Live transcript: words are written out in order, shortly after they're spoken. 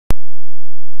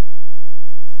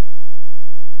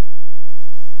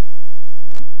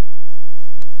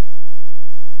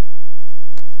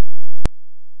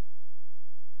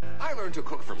I learned to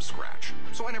cook from scratch,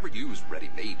 so I never used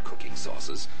ready-made cooking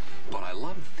sauces. But I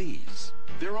love these.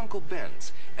 They're Uncle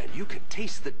Ben's, and you can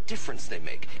taste the difference they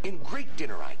make in great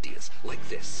dinner ideas like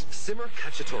this. Simmer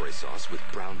cacciatore sauce with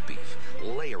ground beef.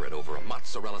 Layer it over a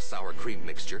mozzarella sour cream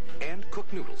mixture and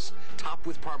cook noodles. Top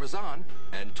with Parmesan,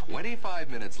 and 25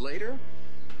 minutes later,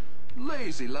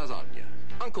 lazy lasagna.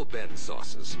 Uncle Ben's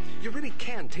sauces. You really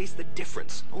can taste the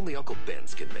difference only Uncle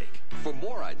Ben's can make. For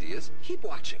more ideas, keep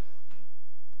watching.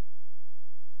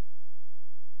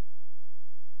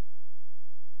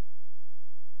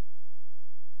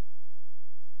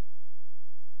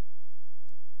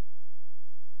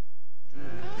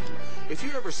 If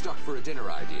you're ever stuck for a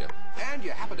dinner idea, and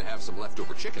you happen to have some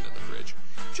leftover chicken in the fridge,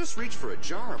 just reach for a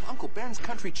jar of Uncle Ben's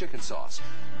country chicken sauce.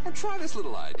 Or try this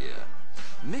little idea.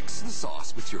 Mix the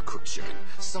sauce with your cooked chicken,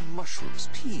 some mushrooms,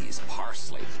 peas,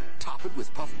 parsley. Top it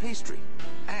with puff pastry.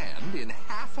 And in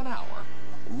half an hour,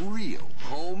 real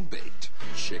home-baked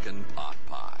chicken pot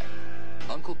pie.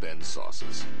 Uncle Ben's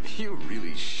sauces. You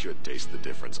really should taste the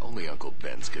difference only Uncle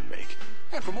Ben's can make.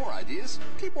 And for more ideas,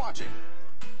 keep watching.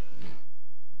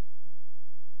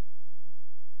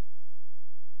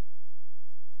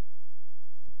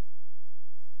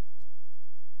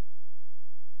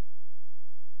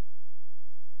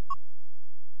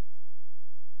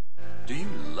 Do you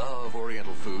love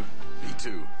Oriental food? Me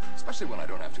too, especially when I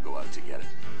don't have to go out to get it.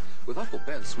 With Uncle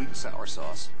Ben's sweet and sour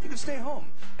sauce, you can stay home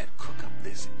and cook up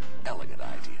this elegant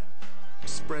idea.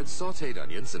 Spread sautéed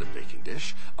onions in a baking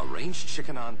dish, arrange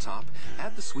chicken on top,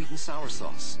 add the sweet and sour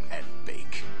sauce, and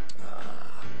bake.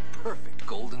 Ah, perfect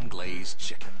golden glazed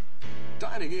chicken.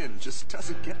 Dining in just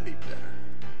doesn't get any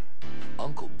better.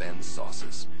 Uncle Ben's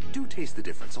sauces. Do taste the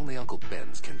difference only Uncle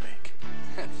Ben's can make.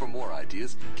 And for more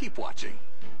ideas, keep watching.